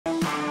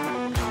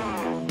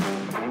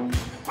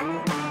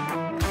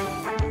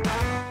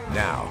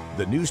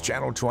The News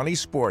Channel 20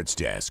 Sports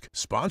Desk,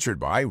 sponsored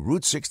by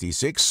Route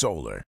 66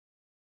 Solar.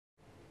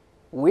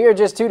 We are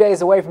just 2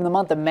 days away from the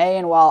month of May,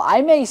 and while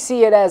I may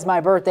see it as my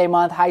birthday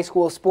month, high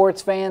school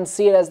sports fans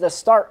see it as the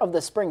start of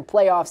the spring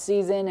playoff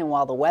season. And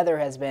while the weather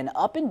has been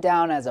up and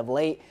down as of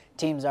late,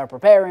 teams are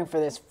preparing for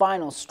this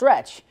final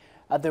stretch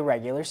of the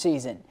regular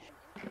season.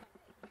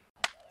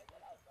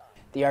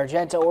 The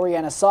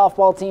Argenta-Oreana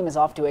softball team is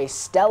off to a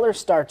stellar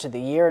start to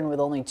the year, and with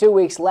only 2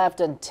 weeks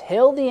left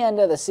until the end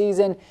of the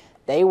season,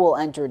 they will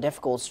enter a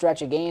difficult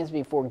stretch of games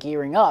before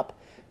gearing up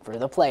for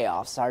the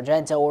playoffs.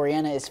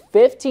 Argenta-Oreana is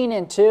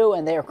 15-2,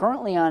 and they are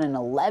currently on an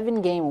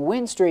 11-game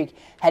win streak,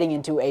 heading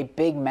into a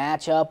big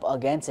matchup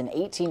against an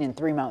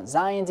 18-3 Mount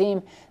Zion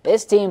team.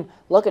 This team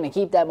looking to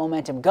keep that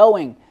momentum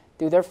going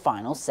through their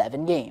final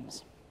 7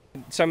 games.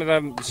 Some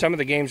of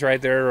the games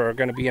right there are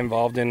going to be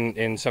involved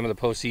in some of the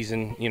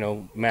postseason,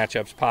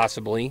 matchups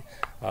possibly,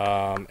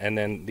 and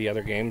then the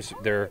other games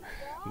they're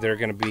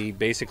going to be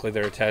basically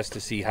their test to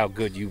see how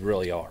good you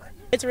really are.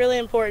 It's really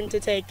important to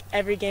take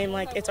every game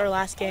like it's our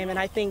last game, and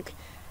I think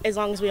as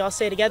long as we all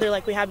stay together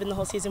like we have been the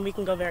whole season, we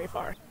can go very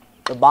far.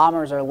 The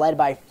Bombers are led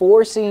by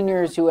 4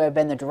 seniors who have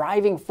been the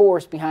driving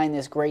force behind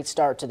this great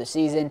start to the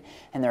season,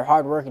 and their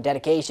hard work and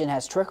dedication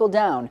has trickled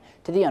down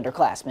to the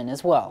underclassmen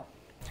as well.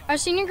 Our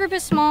senior group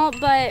is small,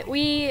 but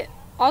we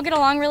all get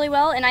along really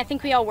well, and I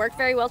think we all work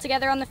very well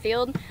together on the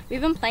field.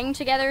 We've been playing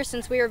together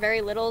since we were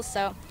very little,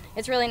 so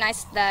it's really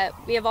nice that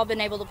we have all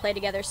been able to play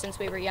together since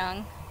we were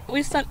young.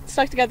 We've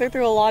stuck together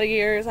through a lot of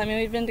years. I mean,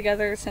 we've been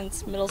together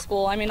since middle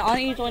school. I mean,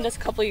 Ani joined us a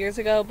couple years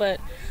ago, but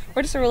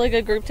we're just a really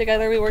good group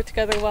together. We work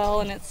together well,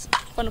 and it's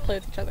fun to play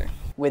with each other.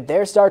 With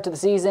their start to the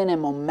season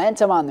and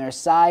momentum on their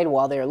side,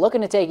 while they're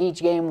looking to take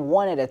each game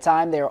one at a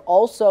time, they're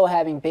also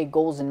having big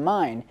goals in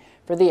mind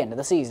for the end of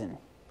the season.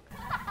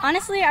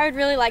 Honestly, I would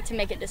really like to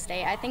make it to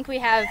state. I think we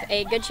have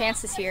a good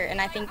chance this year, and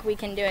I think we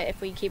can do it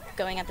if we keep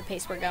going at the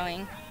pace we're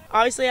going.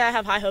 Obviously, I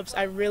have high hopes.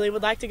 I really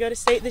would like to go to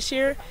state this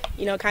year,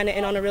 kind of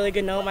end on a really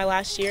good note my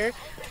last year.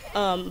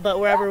 But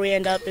wherever we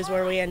end up is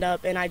where we end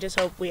up, and I just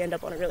hope we end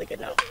up on a really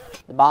good note.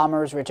 The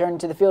Bombers return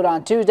to the field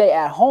on Tuesday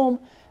at home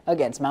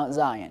against Mount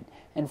Zion.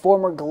 And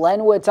former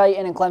Glenwood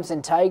Titan and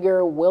Clemson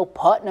Tiger Will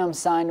Putnam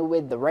signed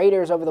with the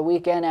Raiders over the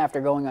weekend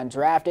after going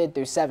undrafted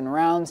through 7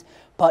 rounds.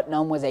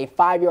 Putnam was a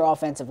 5-year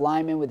offensive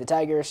lineman with the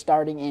Tigers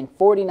starting in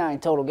 49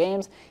 total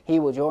games. He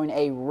will join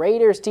a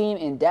Raiders team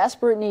in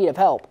desperate need of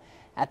help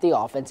at the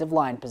offensive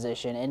line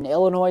position. And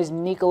Illinois'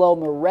 Nicolo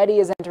Moretti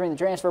is entering the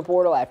transfer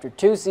portal after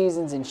 2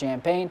 seasons in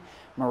Champaign.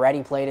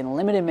 Moretti played in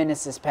limited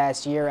minutes this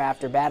past year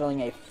after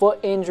battling a foot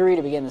injury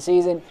to begin the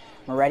season.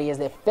 Moretti is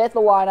the 5th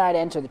Illini to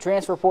enter the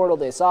transfer portal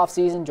this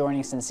offseason,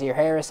 joining Sincere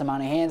Harris,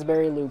 Amani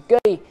Hansberry, Luke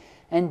Goody,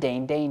 and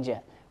Dane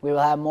Danger. We will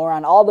have more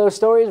on all those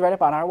stories right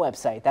up on our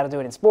website. That'll do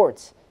it in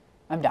sports.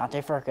 I'm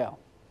Dante Furco.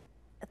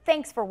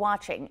 Thanks for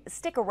watching.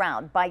 Stick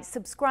around by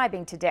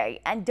subscribing today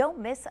and don't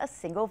miss a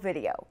single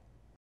video.